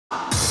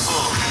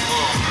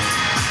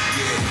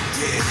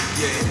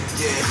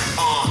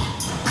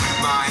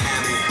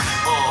Miami,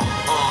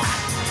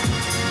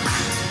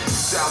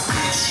 South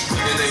Beach,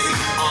 bringing the heat,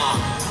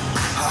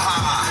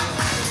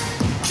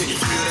 Can you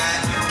feel that?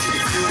 Can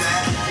you feel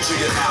that?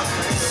 Check it out.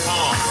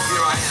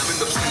 Here I am in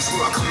the place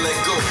where I come let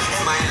go.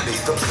 Miami,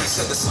 the place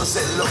at the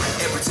sunset low.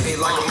 Every day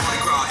like a Mardi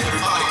Gras,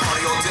 everybody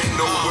party all day,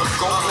 no work,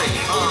 gon' play.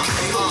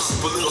 Okay,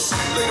 super little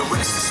something later,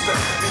 rest and spell.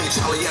 Me and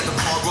Charlie at the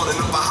bar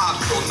running up a hot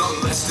bill,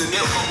 nothing less than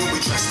ill. When we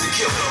dress to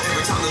kill,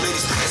 every time the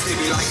ladies pass, they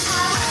be like,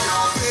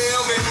 y'all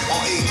feel me?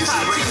 All ages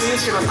and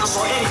races,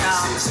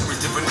 every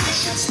different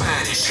nation,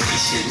 Spanish,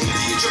 Haitian,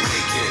 Indian,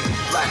 Jamaican,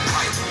 Black,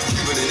 white,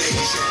 Cuban, and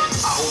Asian.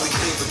 I only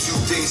came for 2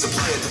 days of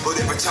planning, but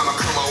every time I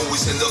come, I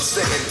always end up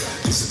staying.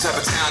 It's the type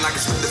of town I can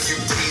spend a few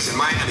days in.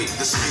 Miami,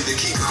 the city that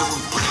keeps the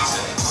roof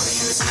blazing. Party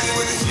in the city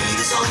where the heat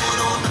is on,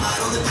 all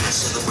night on the beach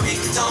till the break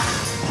of dawn.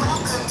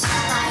 Welcome to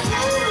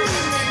Miami,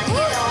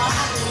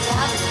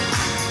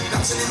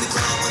 Bouncing in the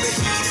club when the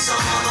heat is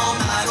on, all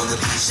night on the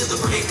beach till the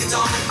break of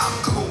dawn. I'm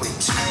going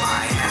to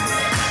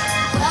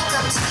Miami.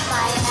 welcome to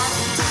Miami.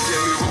 Don't get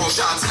me wrong,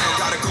 Chi-Town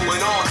got it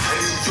going on. And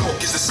New York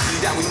is the city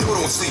that we know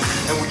don't sleep.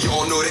 And we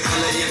all know that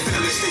LA and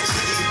Philly stay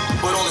tricky.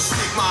 But on the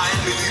street,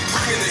 Miami, we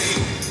bringing the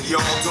heat.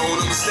 Y'all don't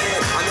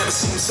understand. I never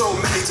seen so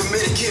many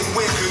Dominican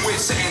women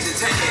with sands and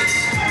tans.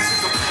 This is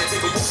the plan,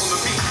 take a walk on the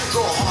beach,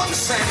 draw hard in the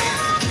sand.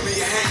 Give me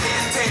a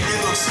hand, damn you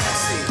look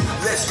sexy.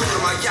 Let's go to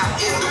my yacht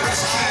in the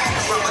West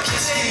Keys. Ride my jet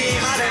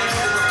skis, down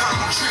under the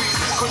palm trees.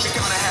 Cause you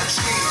gotta have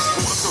cheese.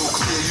 Water so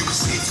clear you can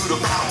see through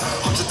the bottom.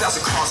 100,000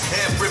 cars,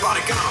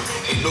 everybody got 'em.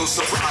 Ain't no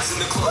surprise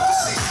in the club to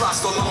see Fly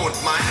Stallone.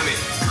 Miami,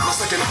 my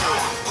second home.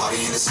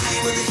 Party in the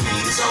city where the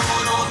heat is on,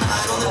 all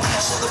night on the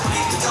beach till the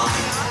break of dawn.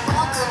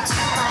 Welcome to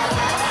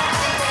Miami.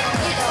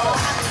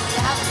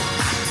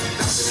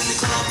 Bouncing in the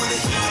club when the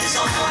heat is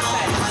on,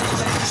 all night on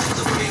the beach till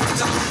the break of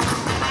dawn.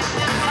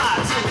 さ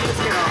あ、チームユース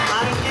ケの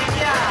反撃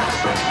や。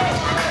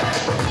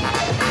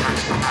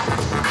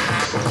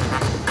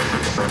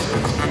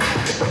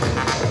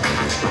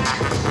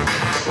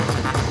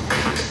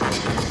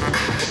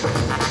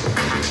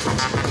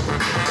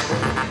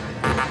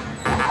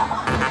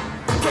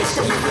決し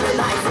て譲れ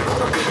ないそこ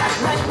の美学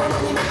何者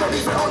にも飛び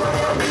ず己を磨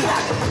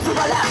く素晴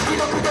らしき記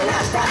録でな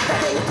しただ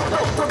けに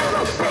届く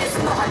ベース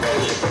の果て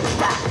にい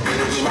た揺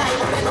るぎない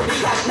俺の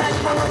美学何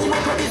者にも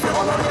飛びず己を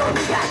磨く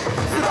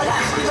素晴ら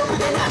しき記録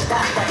でなした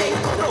だけに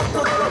届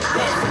く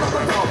ベースのこ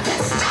とを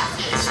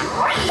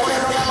俺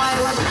の名前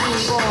は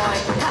B-Boy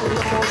髪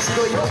のもう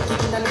白いよ危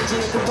機な道行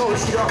くと後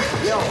ろ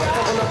よ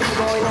そこの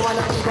B-Boy の輪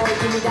の B-Boy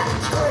君だ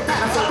聞こえた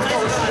らそこ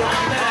の後ろ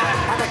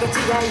畑違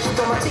い人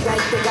間違い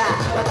ってか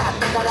分か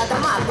ったから黙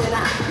って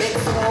なメク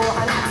ソを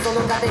放つそ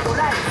のカテゴ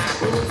ライ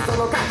ズ身にそ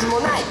の価値も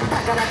ないだ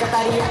から語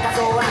り明か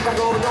そう赤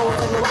子の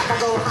その若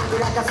子をはぐ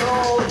らかそ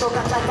うと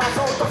か探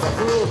そうとせ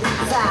ずに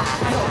さあ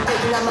完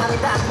璧な丸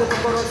出しの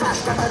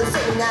志語るセ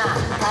ミナー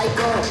太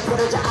鼓こ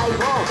れじゃ愛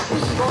を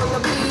B-Boy の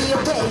B を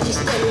提示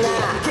してみな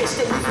決し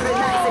て譲れ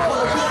ないぜこ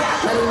の美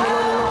学何者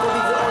にも飛び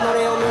ず己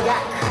を磨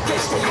く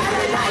決して譲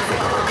れないぜ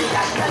この美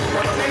学何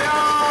者にも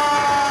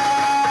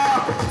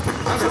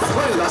なんかす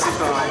ごいの出してき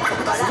たな。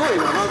すごい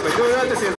な、なんかいろいろやって